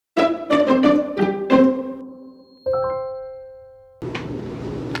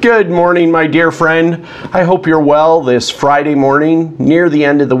Good morning, my dear friend. I hope you're well this Friday morning, near the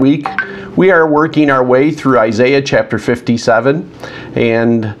end of the week. We are working our way through Isaiah chapter 57,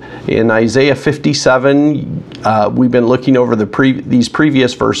 and in Isaiah 57, we've been looking over these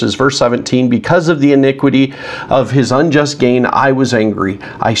previous verses. Verse 17, because of the iniquity of his unjust gain, I was angry.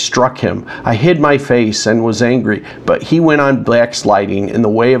 I struck him. I hid my face and was angry, but he went on backsliding in the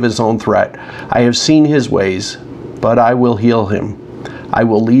way of his own threat. I have seen his ways, but I will heal him. I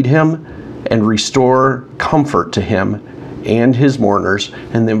will lead him and restore comfort to him and his mourners.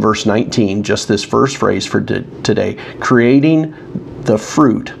 And then verse 19, just this first phrase for today, creating the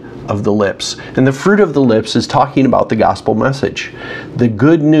fruit of the lips. And the fruit of the lips is talking about the gospel message, the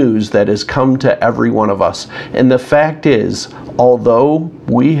good news that has come to every one of us. And the fact is, although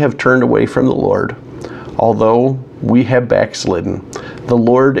we have turned away from the Lord, although we have backslidden, the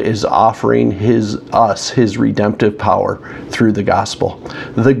Lord is offering us his redemptive power through the gospel.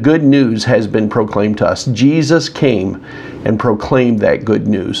 The good news has been proclaimed to us. Jesus came and proclaimed that good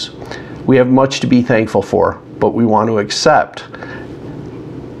news. We have much to be thankful for, but we want to accept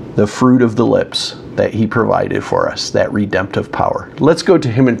the fruit of the lips that he provided for us, that redemptive power. Let's go to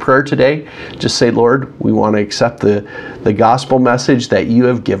him in prayer today. Just say, Lord, we want to accept the gospel message that you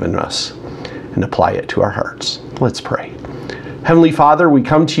have given us and apply it to our hearts. Let's pray. Heavenly Father, we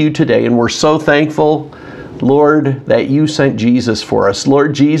come to you today and we're so thankful, Lord, that you sent Jesus for us.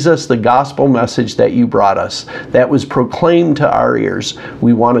 Lord Jesus, the gospel message that you brought us, that was proclaimed to our ears,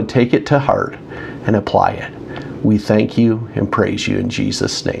 we want to take it to heart and apply it. We thank you and praise you in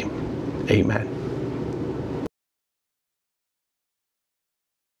Jesus' name. Amen.